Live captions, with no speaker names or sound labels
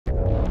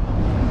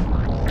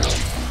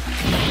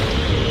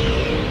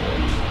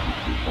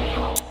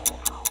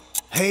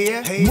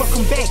Hey,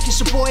 welcome back, it's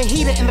your boy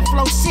Heatah and the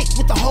flow sick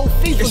with the whole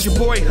fever. It's your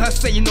boy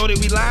Hustla, you know that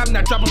we live.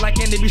 Now drop a like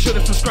and be sure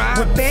to subscribe.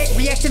 We're back,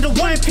 reacting to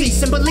One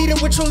Piece, and believe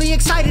that we're truly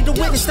excited to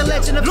witness the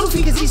legend of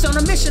Luffy, cause he's on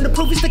a mission to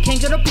prove he's the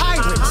king of the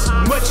pirates.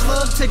 Much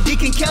love to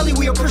Dick and Kelly,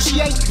 we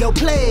appreciate your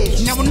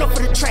pledge. Now enough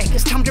for the track,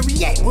 it's time to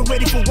react, we're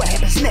ready for what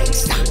happens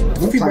next.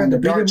 Luffy about to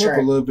beat him up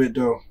a little bit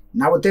though.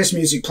 Not with this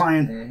music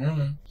playing.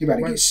 He about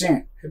to get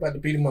sent. He about to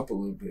beat him up a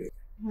little bit.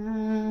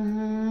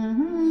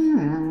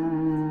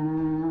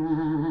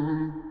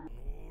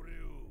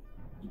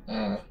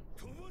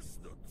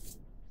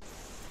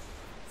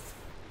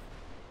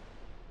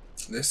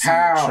 Let's see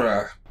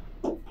try.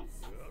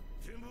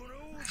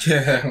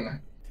 Yeah.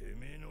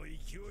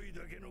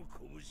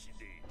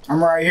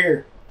 I'm right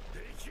here.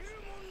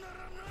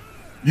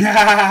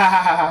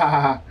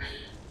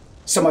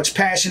 So much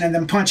passion in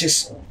them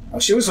punches. Oh,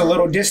 she was a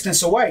little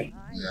distance away.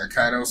 Yeah,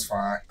 Kaido's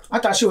fine. I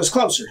thought she was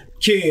closer.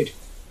 Kid.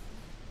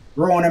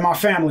 Ruining my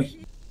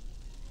family.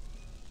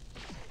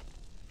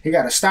 He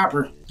gotta stop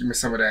her. Give me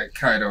some of that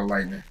Kaido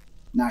lightning.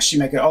 Nah, she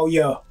making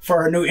yeah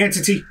for her new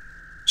entity.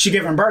 She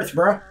giving birth,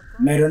 bruh.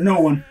 Made a new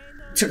one.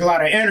 Took a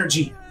lot of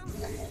energy.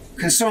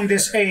 Consume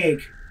this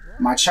egg,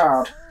 my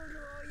child.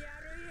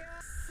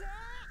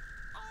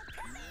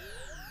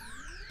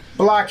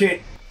 Block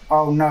it.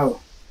 Oh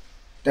no.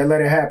 They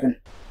let it happen.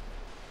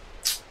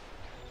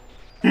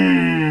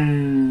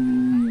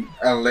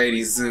 A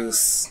lady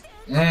Zeus.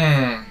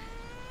 And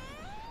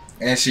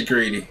she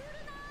greedy.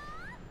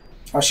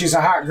 Oh, she's a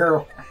hot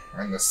girl.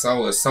 And the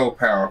soul is so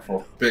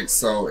powerful. Big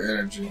soul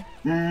energy.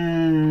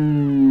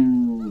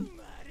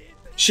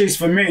 She's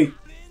for me.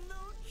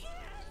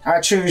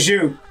 I choose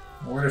you.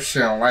 What if she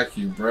don't like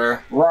you,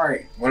 bruh?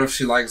 Right. What if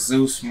she likes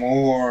Zeus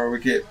more? We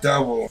get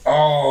double.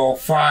 Oh,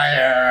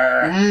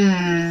 fire.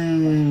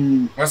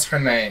 What's her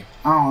name?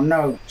 I don't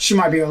know. She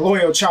might be a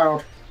loyal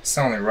child. It's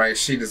only right.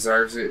 She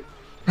deserves it.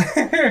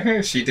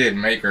 She did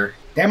make her.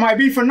 That might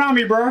be for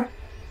Nami, bruh.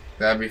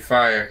 That'd be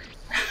fire.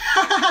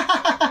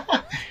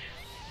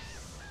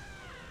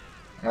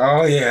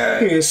 Oh, yeah.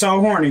 He is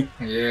so horny.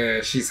 Yeah,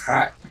 she's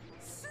hot.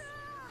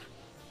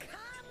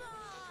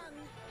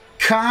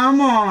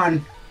 Come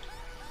on.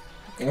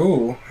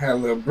 Ooh, had a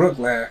little Brook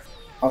laugh.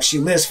 Oh, she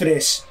lives for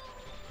this.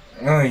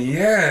 Oh,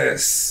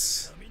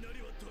 yes.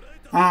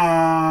 Dang.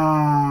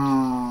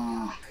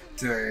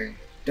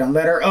 Don't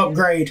let her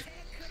upgrade.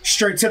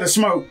 Straight to the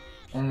smoke.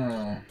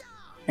 And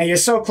you're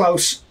so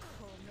close.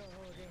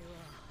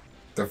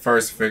 The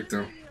first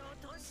victim.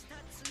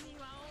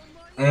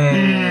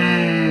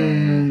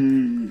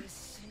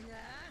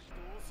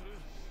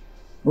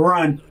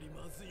 Run.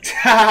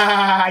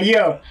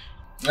 Yeah.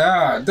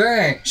 Ah,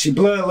 dang. She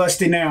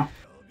bloodlusty now.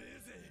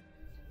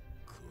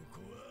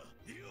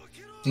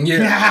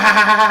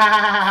 Yeah.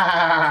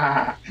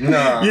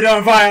 No. You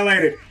done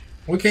violated.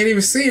 We can't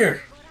even see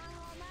her.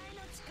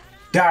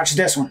 Dodge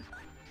this one.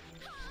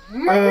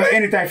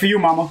 Anything for you,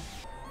 mama.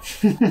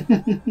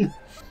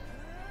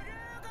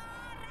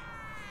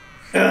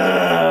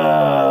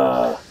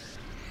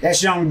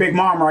 That's young Big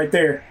Mom right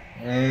there.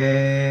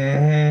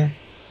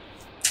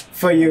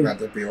 For you. About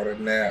to be on a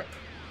nap.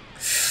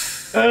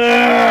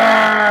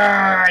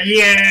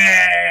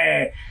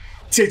 Yeah.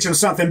 Teach him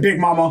something, Big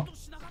Mama.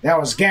 That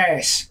was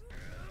gas.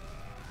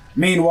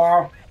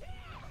 Meanwhile,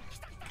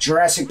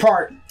 Jurassic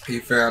Park. He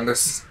found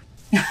us.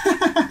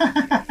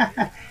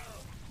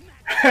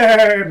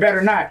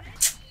 Better not.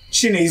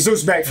 She needs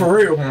Zeus back for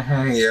real.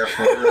 Yeah,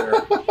 for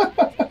real.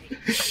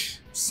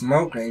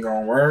 Smoke ain't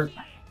gonna work.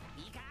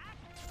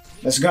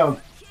 Let's go.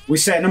 We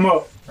setting them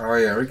up. Oh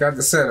yeah, we got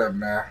the setup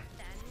now.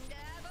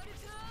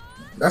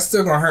 That's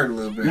still gonna hurt a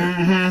little bit.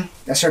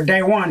 That's her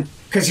day one,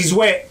 cause he's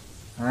wet.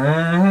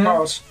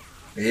 Pause.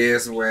 He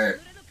is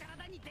wet.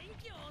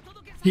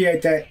 He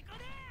ate that.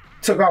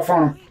 Took off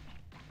on him.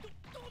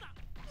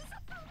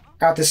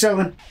 Out the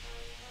ceiling.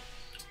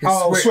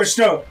 Oh, switched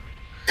up.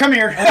 Come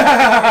here.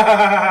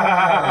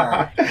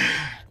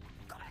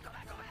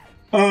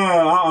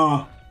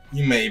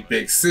 You made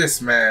Big Sis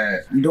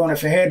mad. I'm doing it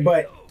for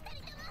headbutt.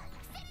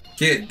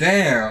 Get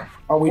down.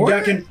 Are we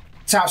ducking?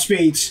 Top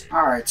speeds.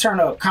 All right,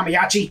 turn up,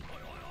 Kamiyachi.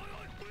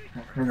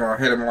 We're gonna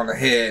hit him on the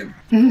head.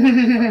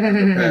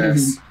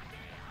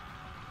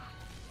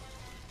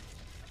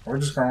 We're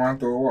just gonna run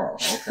through a wall.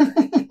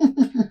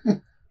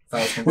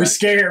 Okay. We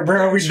scared,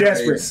 bro. We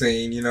desperate.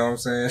 Scene, you know what I'm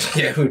saying?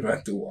 Yeah, we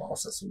run through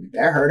walls. That's what we do.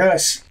 That hurt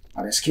us.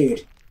 Oh, this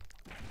kid.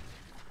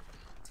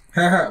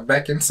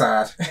 Back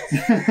inside.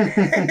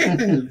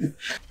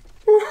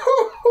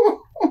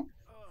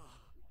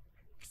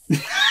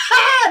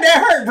 That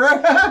hurt, bro.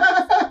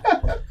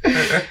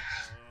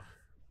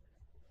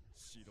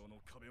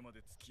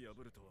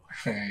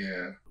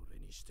 Yeah.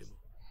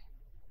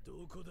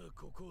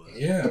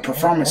 Yeah. The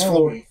performance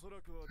floor.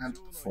 Not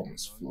the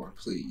performance floor,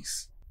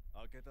 please.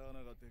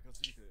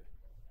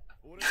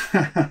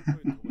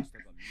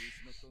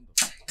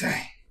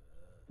 Dang.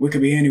 We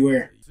could be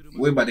anywhere.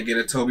 We're about to get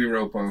a Toby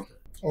Ropo.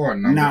 Or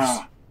numbers.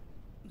 Nah.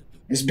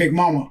 It's Big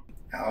Mama.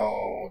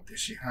 Oh, did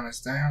she hunt us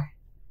down?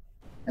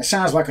 That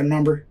sounds like a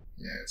number.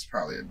 Yeah, it's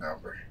probably a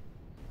number.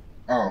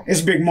 Oh.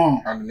 It's Big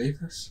Mom.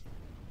 Underneath us?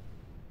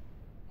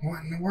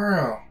 What in the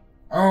world?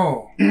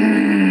 Oh.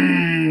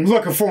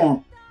 Looking for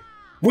him.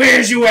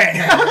 Where's you at?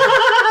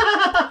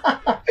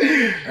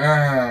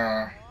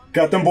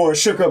 Got them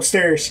boys shook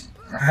upstairs.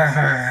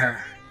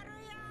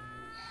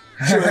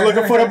 She was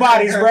looking for the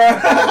bodies, bro.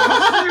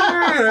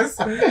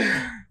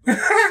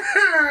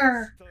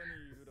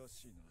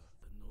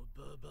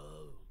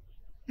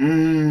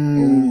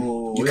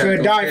 You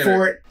could die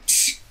for it.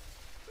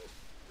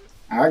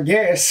 I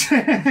guess.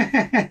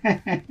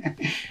 I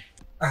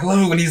love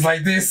it when he's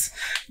like this.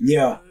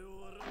 Yeah.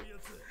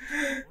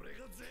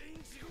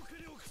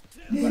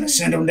 I'm gonna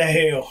send him to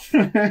hell.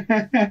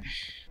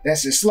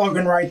 That's his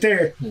slogan right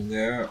there.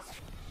 Yeah.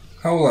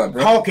 Hold up,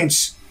 bro.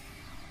 Hawkins.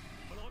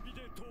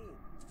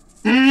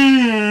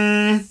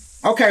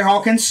 Okay,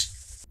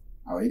 Hawkins.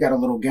 Oh, you got a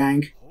little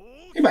gang.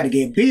 You about to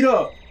get beat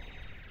up.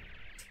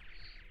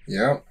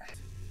 Yep.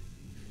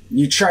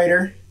 You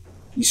traitor.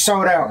 You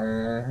sold out.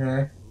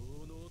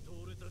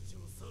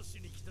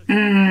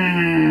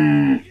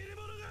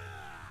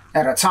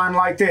 At a time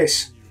like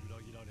this.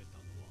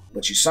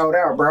 But you sold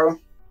out, bro.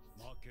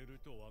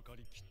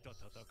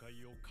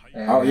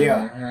 Oh,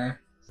 yeah.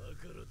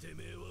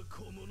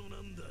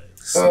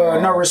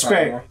 No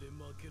respect.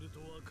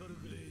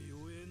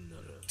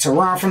 To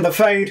run from the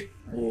fade.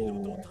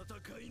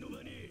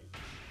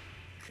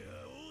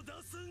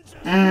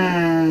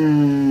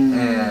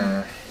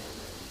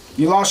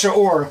 You lost your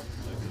aura.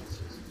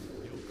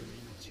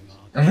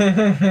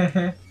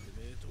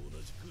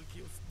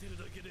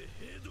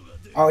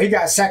 Oh, he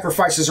got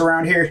sacrifices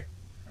around here.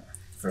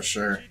 For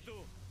sure.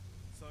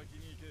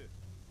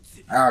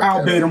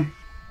 I'll beat him.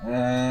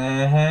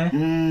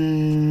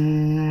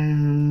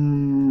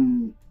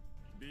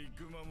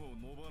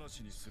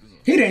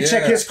 He didn't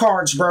check his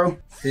cards, bro.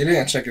 He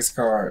didn't check his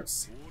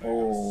cards.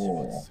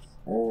 Oh.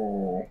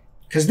 Oh.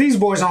 Because these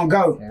boys on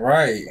go.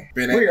 Right.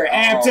 We are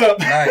amped up.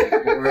 Night,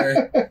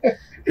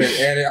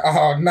 been at it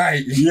all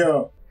night. Yeah.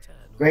 Go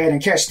ahead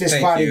and catch this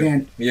body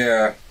then.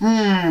 Yeah.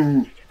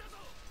 I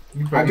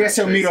guess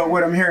he'll meet up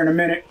with him here in a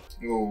minute.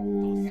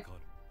 Ooh.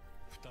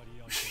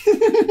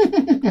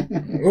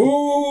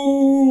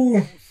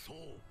 Ooh.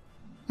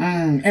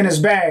 In his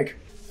bag.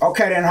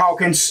 Okay then,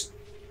 Hawkins.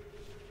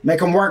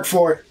 Make him work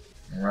for it.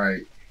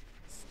 Right.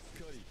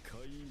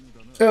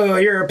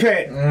 You're a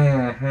pet.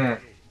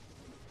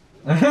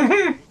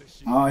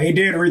 Oh, he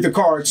did read the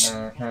cards.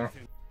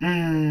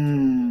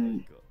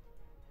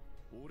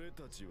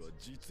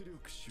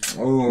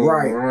 Oh,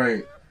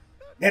 right.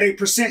 That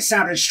 8%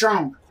 sounded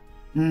strong.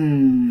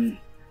 You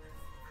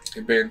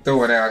better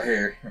throw it out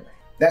here.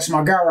 That's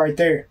my guy right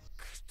there.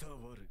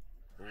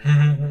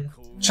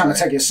 Trying to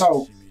take your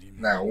soul.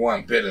 Not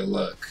one bit of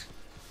luck.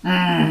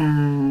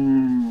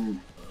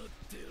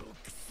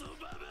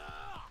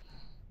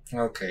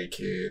 Okay,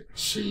 kid.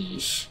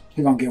 Sheesh.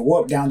 He gonna get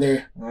whooped down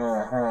there.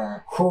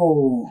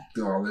 Ooh.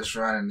 Do all this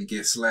running to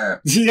get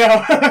slapped.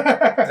 Yeah.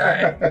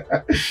 Dang.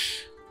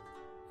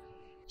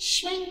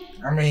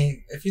 I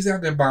mean, if he's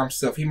out there by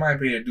himself, he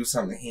might be able to do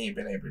something he ain't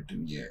been able to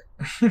do yet.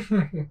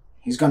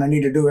 He's gonna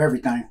need to do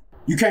everything.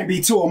 You can't be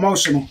too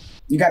emotional.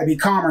 You gotta be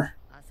calmer.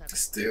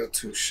 Still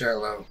too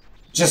shallow.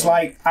 Just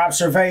like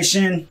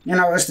observation, you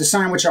know, it's the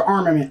same with your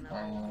armament.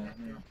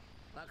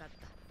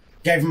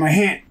 Gave him a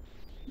hint.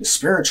 It's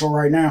spiritual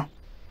right now.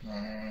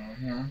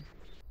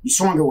 You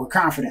swung it with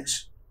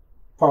confidence.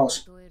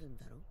 Pause.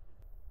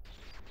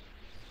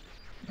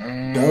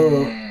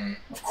 Duh.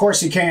 Of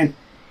course he can.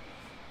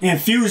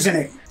 Infusing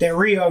it. That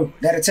Rio,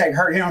 that attack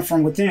hurt him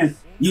from within.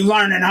 You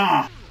learning,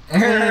 huh? He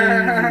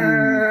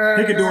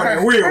can do it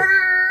at will.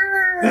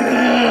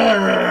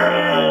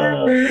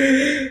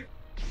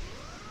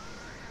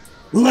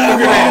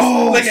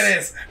 Look at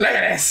this. Look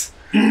at this.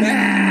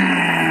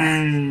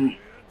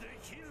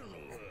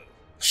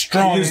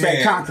 Strong. Use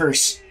that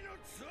Conquerors.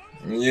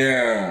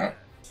 Yeah.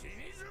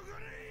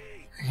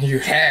 You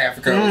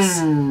have,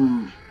 Ghost.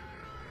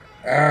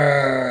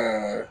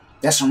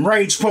 That's some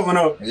rage pulling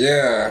up.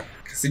 Yeah.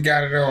 Because he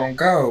got it on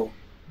go.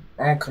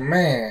 On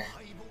command.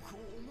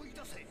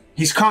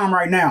 He's calm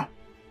right now.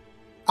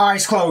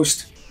 Eyes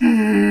closed.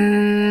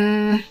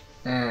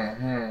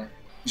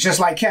 Just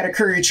like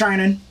Katakuri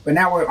training, but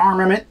now with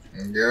armament.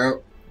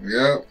 Yep.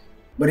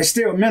 But it's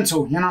still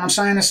mental. You know what I'm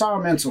saying? It's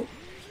all mental.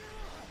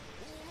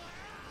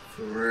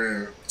 For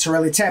real. To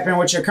really tap in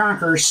with your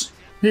Conquerors.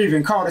 He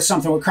even called it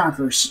something with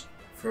Conquerors.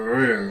 For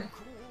real.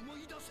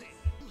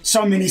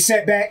 So many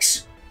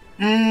setbacks.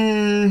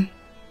 I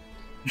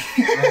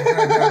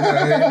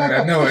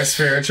know it's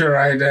spiritual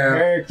right now.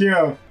 Heck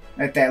yeah.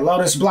 Let that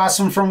lotus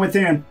blossom from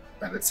within.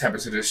 About to tap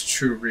into this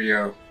true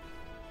Rio.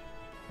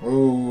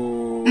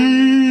 Ooh.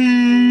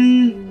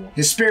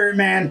 His spirit,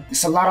 man.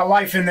 It's a lot of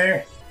life in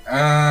there.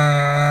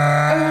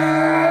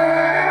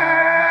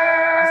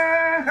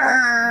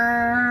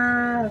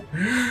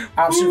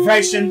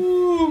 Observation.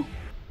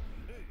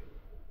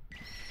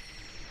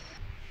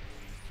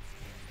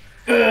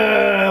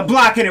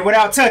 Blocking it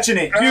without touching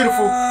it.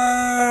 Beautiful.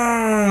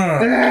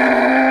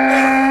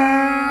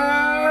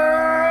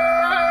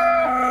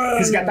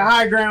 He's got the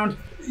high ground.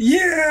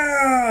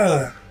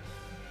 Yeah.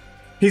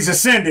 He's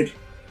ascended.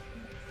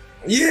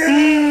 Yeah.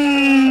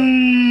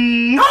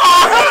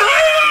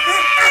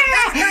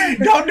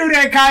 Don't do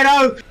that,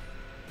 Kaido.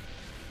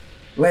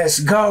 Let's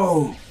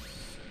go.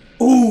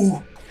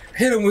 Ooh.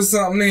 Hit him with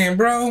something then,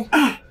 bro.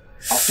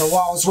 Off the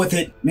walls with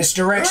it.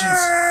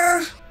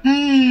 Misdirections.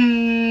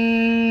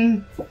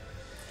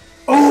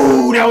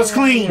 Ooh, that was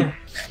clean.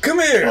 Come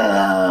here.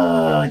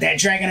 That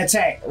dragon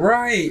attack.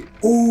 Right.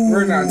 Ooh.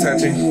 We're not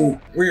touching.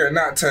 We are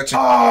not touching.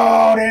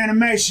 Oh, the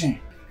animation.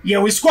 Yeah,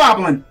 we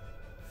squabbling.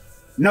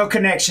 No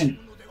connection.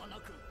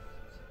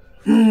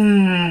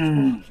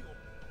 And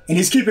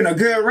he's keeping a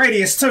good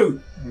radius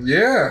too.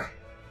 Yeah.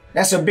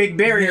 That's a big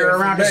barrier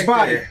around his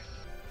body. There.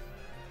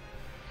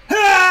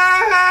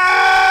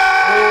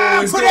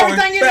 Oh, Put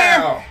everything in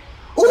there.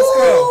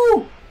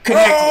 Ooh.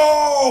 Connected.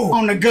 Oh.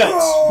 On the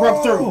guts.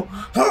 Rub through.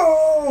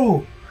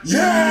 Oh.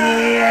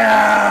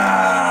 Yeah.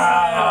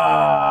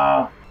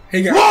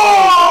 He got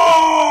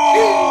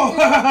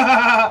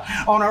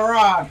on a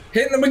rod.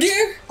 hitting him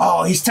again.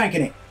 Oh, he's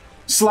tanking it.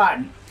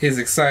 Sliding. He's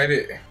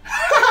excited.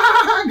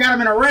 Got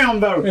him in a realm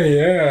though.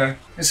 Yeah.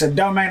 It's a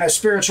domain of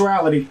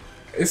spirituality.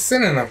 It's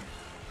sending him.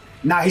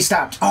 Nah, he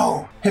stopped.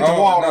 Oh, hit the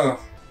wall. No.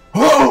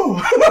 Oh.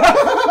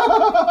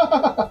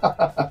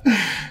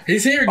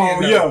 He's here again.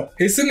 Oh, though. yeah.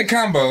 He's sending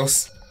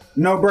combos.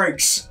 No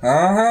breaks.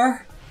 Uh-huh.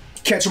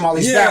 Catch him while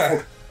he's Yeah.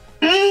 baffled.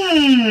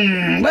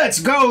 Let's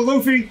go,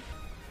 Luffy.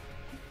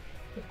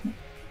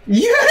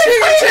 Yeah,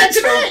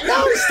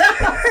 no,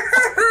 stop.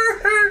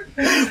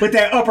 With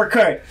that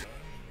uppercut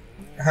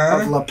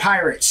of the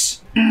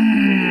pirates.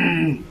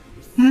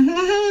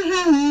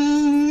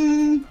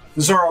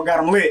 Zoro got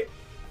him lit.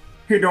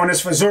 He doing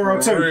this for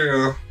Zoro For too.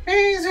 real.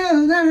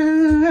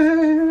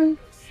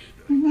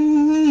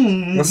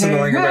 What's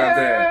annoying about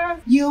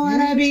that? You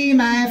wanna be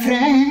my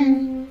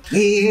friend?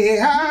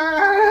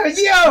 Yeah,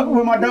 yo,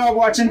 with my dog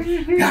watching.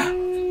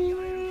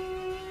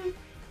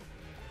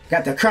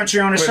 Got the country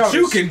on his But shoulders.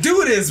 you can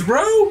do this,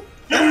 bro.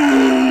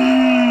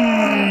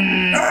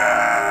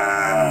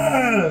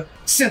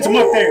 Sent him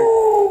up there.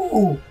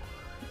 Ooh.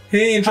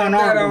 He ain't done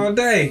that Unarmed him. all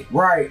day.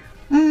 Right.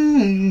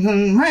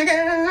 My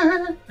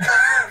God,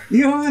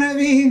 you wanna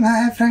be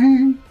my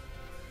friend?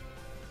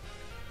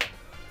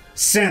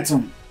 Sent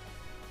him.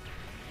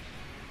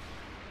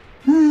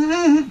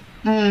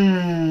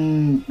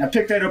 Now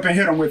pick that up and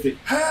hit him with it.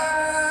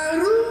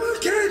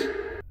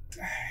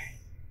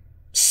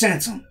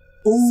 Sent him.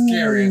 Ooh.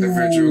 Scary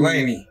individual,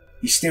 ain't he?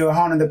 He's still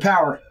honing the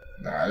power.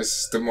 Nah, this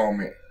is the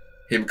moment.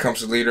 He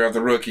becomes the leader of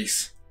the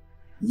rookies.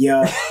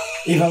 Yeah.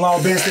 Even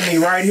low bends to me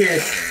right here.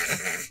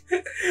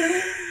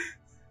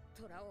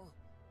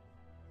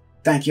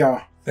 Thank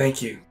y'all.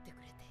 Thank you.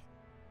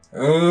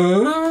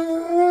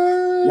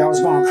 Y'all was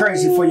going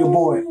crazy for your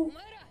boy.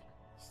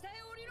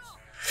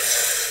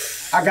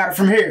 I got it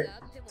from here.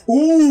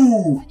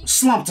 Ooh,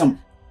 slumped him.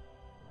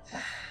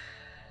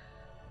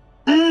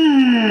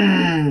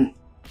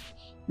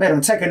 Made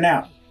him take a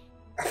nap.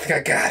 I think I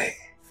got it.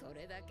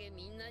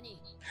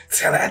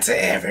 Tell that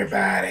to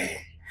everybody.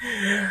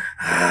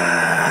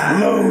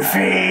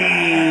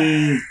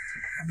 Luffy.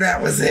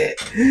 That was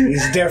it.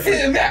 He's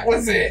different. That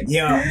was it.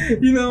 Yeah.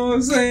 You know what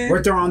I'm saying?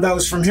 We're throwing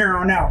those from here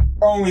on out.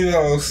 Only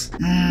those.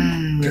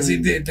 Because he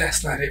did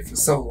That's Not It for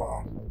so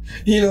long.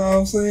 You know what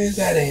I'm saying?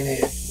 That ain't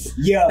it.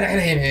 Yeah. That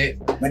ain't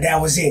it. But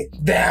that was it.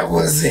 That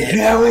was it.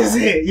 That was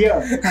it.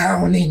 Yeah. I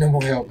don't need no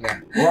more help now.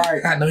 Right.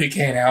 I know he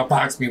can't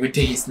outbox me with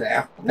these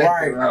now.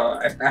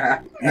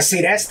 Right. And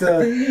see, that's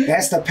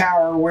the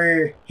power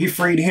where he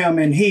freed him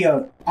and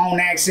Heatah on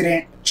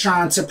accident,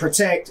 trying to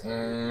protect.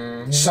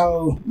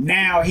 So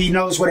now he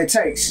knows what it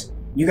takes.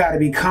 You got to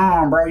be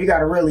calm, bro. You got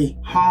to really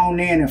hone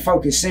in and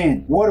focus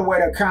in. What a way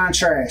to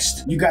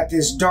contrast. You got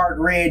this dark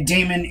red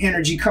demon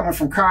energy coming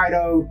from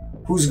Kaido,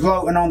 who's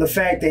gloating on the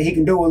fact that he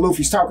can do what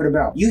Luffy's talking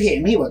about. You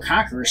hit me with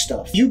Conqueror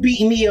stuff. You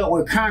beating me up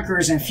with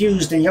Conquerors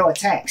infused in your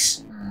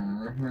attacks.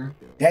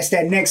 That's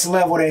that next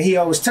level that he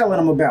was telling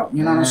him about.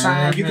 You know what I'm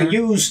saying? You can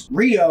use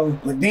Rio,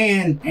 but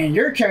then in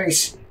your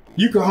case,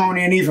 you can hone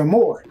in even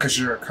more. Because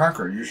you're a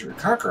Conqueror. Use your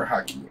Conqueror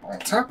hockey on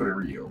top of the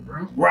Rio,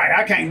 bro. Right,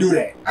 I can't do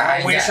that.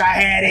 I wish I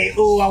had it.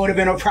 Ooh, I would have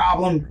been a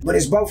problem. But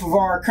it's both of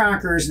our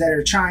Conquerors that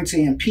are trying to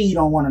impede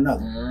on one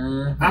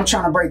another. I'm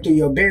trying to break through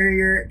your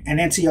barrier and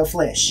into your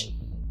flesh.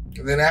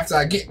 And then after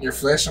I get in your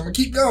flesh, I'm going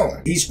to keep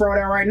going. He's sprawled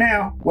out right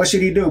now. What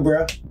should he do,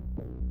 bro?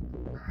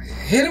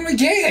 Hit him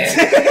again.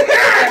 Hit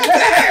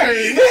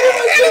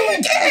him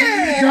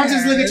again. Don't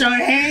just look at your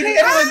hand. Hit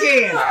him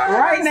again.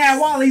 Right now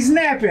while he's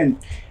napping.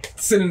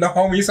 Sending the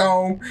homies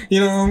home.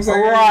 You know what I'm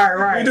saying?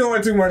 Right. You're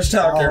doing too much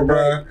talking,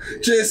 bro.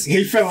 Just...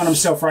 He feeling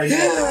himself right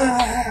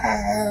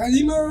now.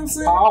 You know what I'm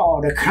saying? Oh,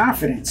 the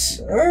confidence.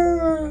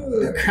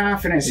 The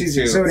confidence he's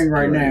exuding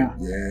right now.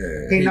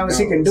 Yeah. He knows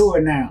he can do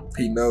it now.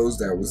 He knows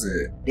that was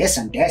it. There's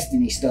some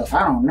destiny stuff.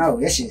 I don't know.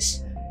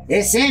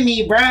 It's in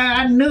me, bruh.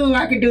 I knew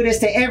I could do this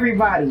to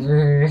everybody.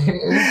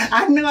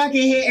 I knew I could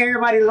hit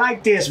everybody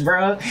like this,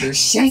 bruh.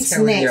 Shanks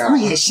next. I'm gonna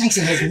hit Shanks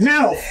in his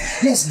mouth.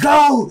 Let's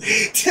go.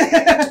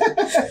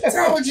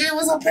 Told you it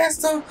was a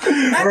pistol.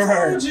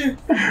 I told you.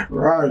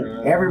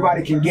 Right.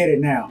 Everybody can get it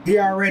now. He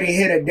already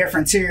hit a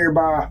different tier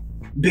by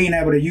being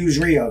able to use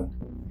Rio.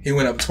 He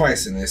went up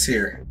twice in this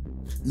here.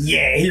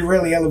 Yeah, he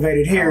really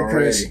elevated here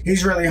because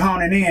he's really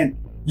honing in.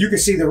 You can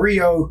see the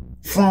Rio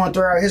flowing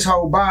throughout his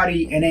whole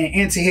body and then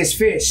into his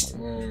fist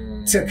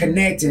to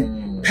connect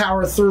and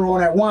power through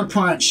on that one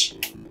punch.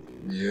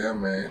 Yeah,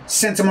 man.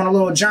 Sent him on a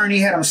little journey,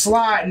 had him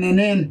sliding, and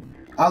then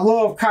I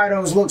love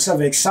Kaido's looks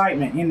of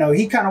excitement. You know,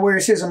 he kind of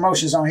wears his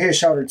emotions on his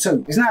shoulder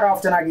too. It's not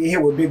often I get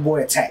hit with big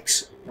boy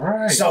attacks.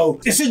 Right. So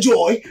it's a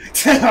joy.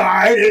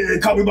 Alright,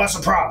 it caught me by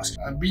surprise.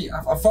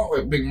 I fought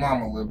with Big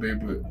Mama a little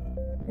bit, but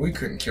we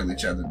couldn't kill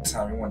each other at the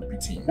time. We wanted to be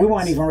teammates. We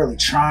weren't even really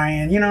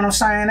trying, you know what I'm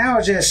saying? That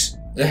was just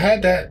It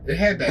had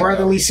that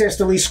brotherly,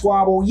 sisterly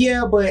squabble.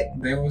 Yeah, but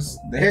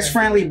there's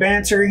friendly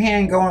banter. He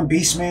ain't going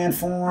Beastman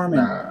form,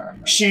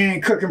 and she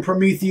ain't cooking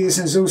Prometheus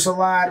and Zeus a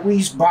lot.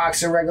 We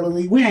boxing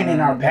regularly. We ain't in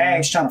our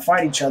bags trying to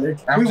fight each other.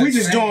 We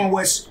just doing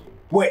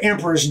what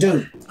emperors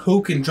do.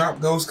 Who can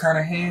drop those kind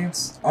of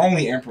hands?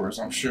 Only emperors,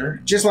 I'm sure.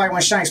 Just like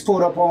when Shanks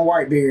pulled up on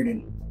Whitebeard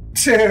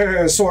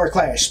and sword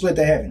clash, split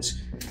the heavens.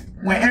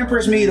 When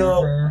emperors meet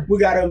up, we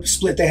gotta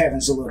split the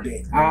heavens a little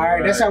bit. All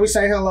right, that's how we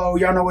say hello.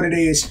 Y'all know what it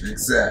is.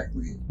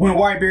 Exactly. When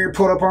Whitebeard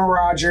pulled up on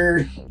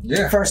Roger,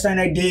 yeah, first thing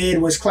they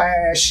did was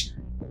clash.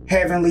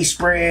 Heavenly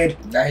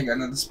spread. Now he got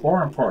another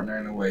sparring partner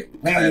in a way.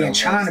 Man, he ain't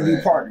trying to be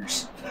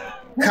partners.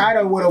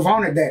 Kaido would have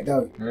wanted that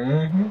though.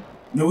 You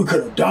know, we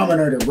could have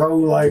dominated, bro.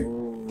 Like,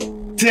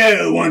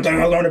 tell you one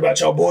thing I learned about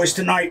y'all boys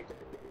tonight.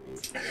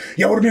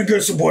 Y'all would have been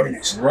good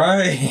subordinates.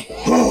 Right.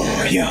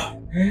 Oh, yeah.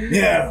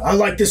 Yeah, I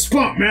like this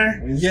spunk,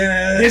 man.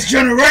 Yeah. This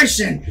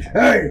generation.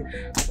 Hey,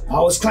 I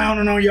was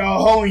clowning on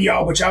y'all, holding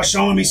y'all, but y'all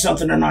showing me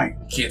something tonight.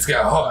 Kids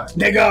got heart.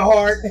 They got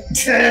heart.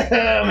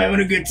 I'm having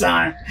a good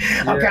time.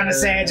 I'm kind of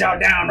sad y'all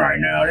down right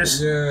now.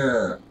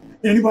 Yeah.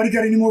 Anybody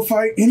got any more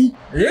fight? Any?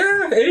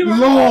 Yeah, anybody.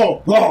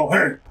 Law,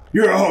 hey,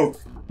 you're a hoe.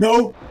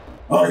 No?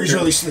 Oh, he's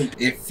really asleep.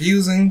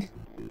 Infusing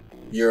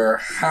your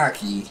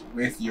hockey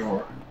with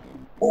your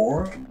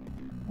aura.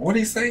 What do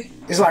you say?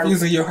 It's like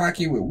infusing your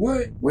hockey with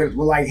what? With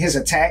like his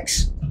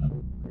attacks.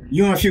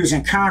 You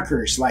infusing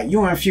Conquerors, like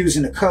you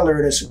infusing the color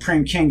of the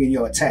Supreme King in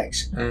your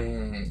attacks.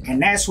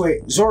 And that's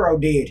what Zoro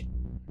did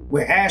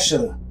with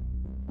Asha.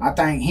 I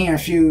think he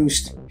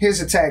infused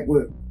his attack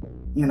with,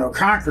 you know,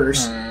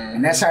 Conquerors.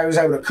 And that's how he was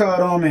able to cut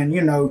them. And,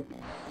 you know,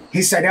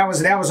 he said that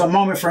was a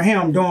moment for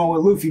him doing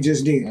what Luffy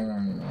just did.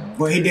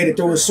 But he did it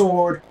through his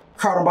sword,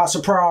 caught him by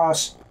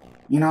surprise.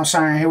 You know what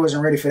I'm saying? He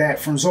wasn't ready for that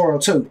from Zoro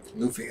too.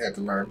 Luffy had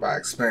to learn by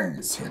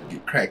experience. He had to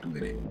get cracked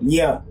with it.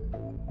 Yeah.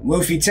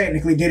 Luffy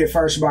technically did it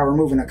first by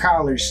removing the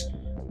collars,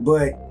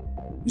 but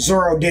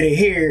Zoro did it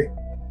here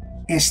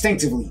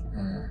instinctively,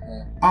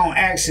 on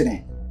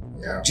accident.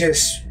 Yeah.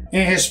 Just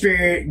in his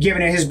spirit,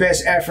 giving it his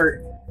best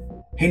effort.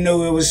 He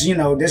knew it was, you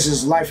know, this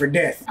is life or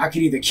death. I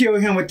could either kill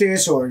him with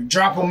this or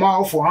drop him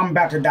off or I'm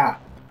about to die.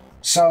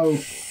 So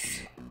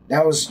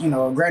that was, you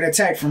know, a great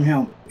attack from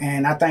him.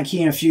 And I think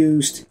he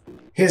infused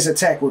his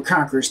attack with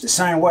Conquerors the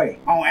same way,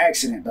 on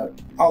accident though.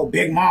 Oh,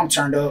 Big Mom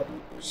turned up.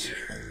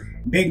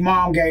 Big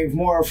Mom gave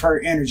more of her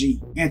energy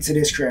into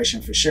this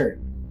creation for sure.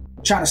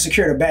 Trying to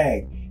secure the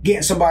bag.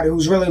 Getting somebody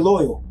who's really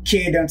loyal.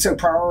 Kid done took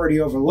priority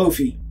over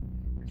Luffy.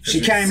 She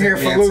came here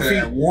for Luffy.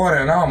 That water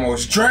and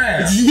almost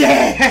drowned.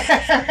 Yeah!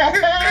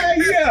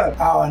 Yeah!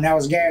 Oh, and that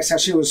was gas how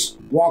she was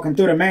walking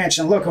through the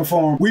mansion looking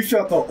for him. We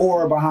felt the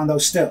aura behind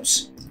those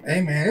steps.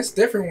 Hey man, it's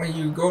different when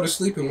you go to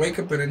sleep and wake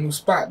up in a new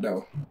spot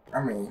though.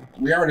 I mean,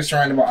 we already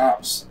trying about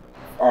ops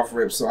off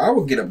rip, so I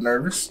would get up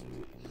nervous.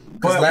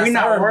 But we're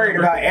not worried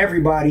about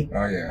everybody.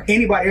 Oh yeah.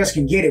 Anybody else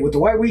can get it. With the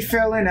way we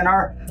feeling and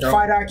our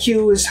fight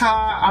IQ is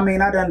high, I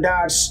mean, I done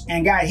dodged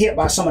and got hit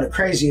by some of the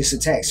craziest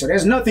attacks. So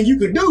there's nothing you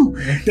could do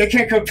that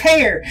can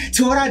compare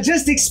to what I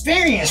just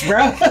experienced,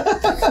 bro.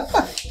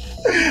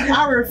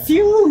 I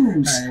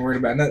refuse. I ain't worried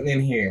about nothing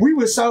in here. We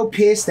were so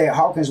pissed that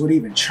Hawkins would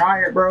even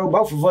try it, bro.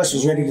 Both of us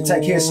was ready to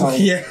take his home.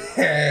 Yeah.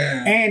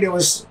 And it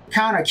was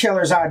kind of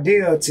Killer's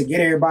idea to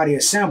get everybody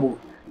assembled.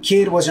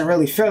 Kid wasn't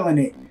really feeling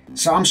it.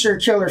 So I'm sure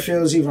Killer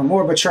feels even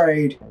more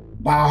betrayed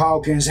by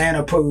Hawkins and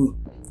Apu.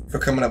 For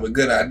coming up with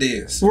good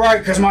ideas. Right,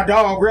 because my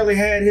dog really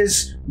had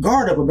his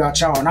guard up about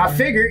y'all. And I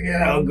figured, you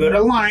know, good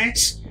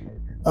alliance.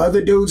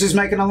 Other dudes is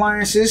making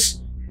alliances.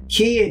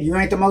 Kid, you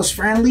ain't the most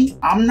friendly.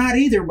 I'm not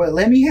either, but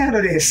let me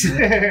handle this.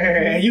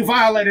 You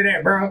violated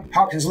that, bro.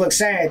 Hawkins looked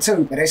sad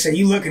too, but they say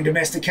you looking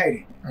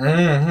domesticated.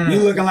 You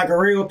looking like a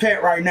real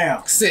pet right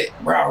now. Sit.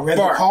 Bro, read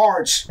the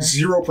cards.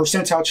 0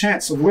 percentile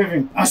chance of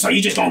living. Oh, so you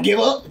just don't give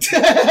up?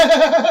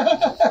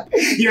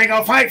 You ain't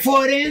gonna fight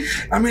for it then?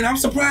 I mean, I'm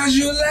surprised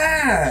you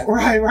alive.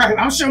 Right.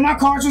 I'm sure my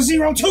cards were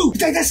 0 too. You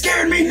think that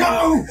scared me?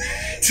 No.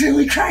 Dude,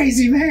 we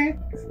crazy,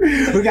 man.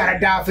 We gotta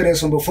die for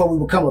this one before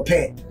we become a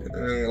pet.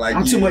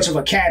 I'm too much of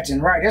a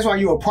captain, right? That's why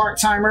you a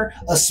part-timer,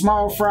 a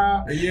small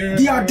fry. Yeah.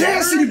 The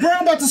audacity, bro,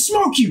 I'm about to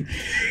smoke you.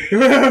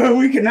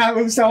 We cannot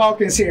lose to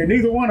Hawkins here.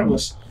 Neither one of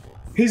us.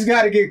 He's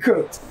got to get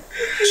cooked.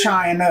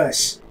 Trying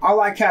us. I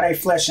like how they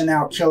fleshing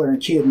out Killer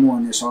and Kid more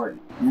in this art.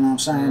 You know what I'm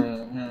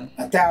saying?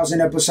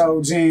 1,000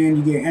 episodes in,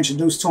 you get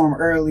introduced to him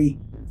early.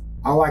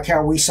 I like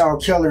how we saw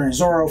Killer and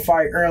Zoro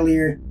fight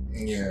earlier.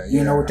 Yeah.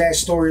 You know, with that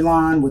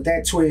storyline, with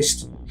that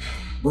twist.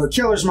 But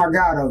Killer's my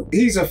guy, though.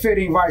 He's a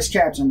fitting vice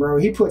captain, bro.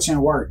 He puts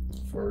in work.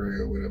 For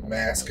real, with a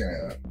mask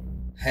and a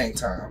hang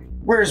time.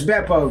 Where's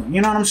Beppo?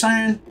 You know what I'm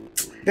saying?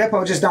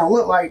 Beppo just don't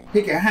look like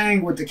he can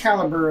hang with the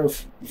caliber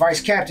of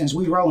vice captains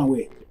we rolling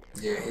with.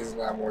 Yeah, he's a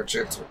lot more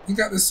gentle. He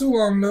got the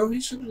Sulong though. He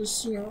should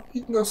just, you know,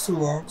 he can go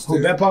Sulong. Who,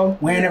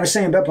 Beppo? We ain't never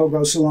seen Beppo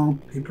go Sulong.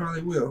 He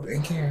probably will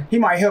and can. He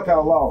might help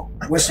out Law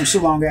with some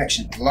Sulong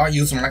action. Law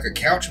use him like a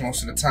couch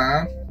most of the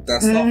time.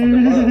 That's off of the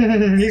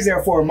mud. He's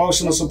there for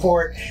emotional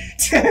support.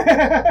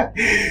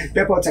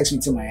 Beppo takes me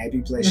to my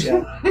happy place,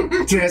 yo.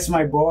 That's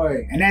my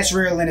boy. And that's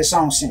real in its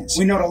own sense.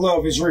 We know the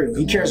love is real.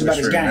 He cares about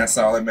his game. That's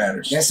all that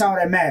matters. That's all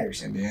that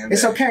matters.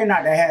 It's okay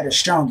not to have the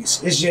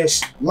strongest. It's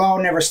just Law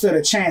never stood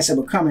a chance of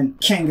becoming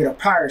king of the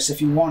pirates if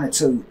he wanted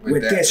to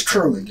with this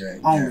crew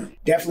only. Yeah.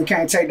 Definitely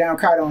can't take down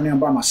Kaido and them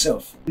by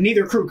myself.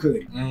 Neither crew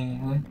could.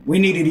 We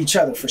needed each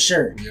other for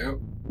sure. Yep.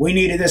 We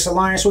needed this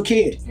alliance with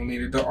Kid. We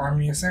needed the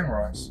army of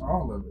samurais.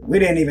 All of it. We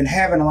didn't even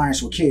have an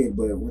alliance with Kid,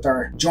 but with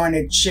our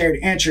jointed shared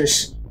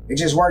interests, it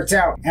just worked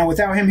out. And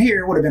without him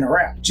here, it would have been a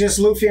wrap. Just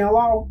Luffy and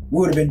Law, we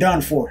would have been done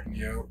for.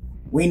 Yep.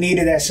 We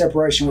needed that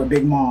separation with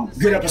Big Mom.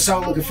 Good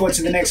episode. Looking forward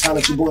to the next. Holla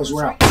at you boys.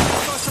 We're out.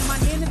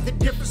 The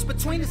difference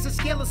between us and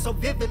scale is so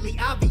vividly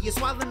obvious.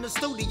 While in the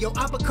studio,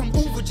 I become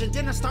overage, and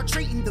then I start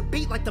treating the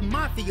beat like the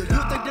mafia. You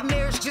think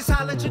Daenerys just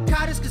holler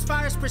Jakartas, cause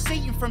fire's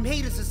proceeding from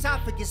Heatah's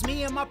esophagus.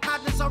 Me and my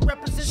partners all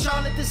represent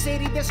Charlotte, the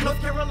city that's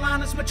North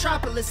Carolina's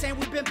metropolis. And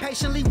we've been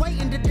patiently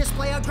waiting to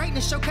display our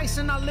greatness,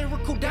 showcasing our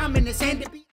lyrical dominance. And to be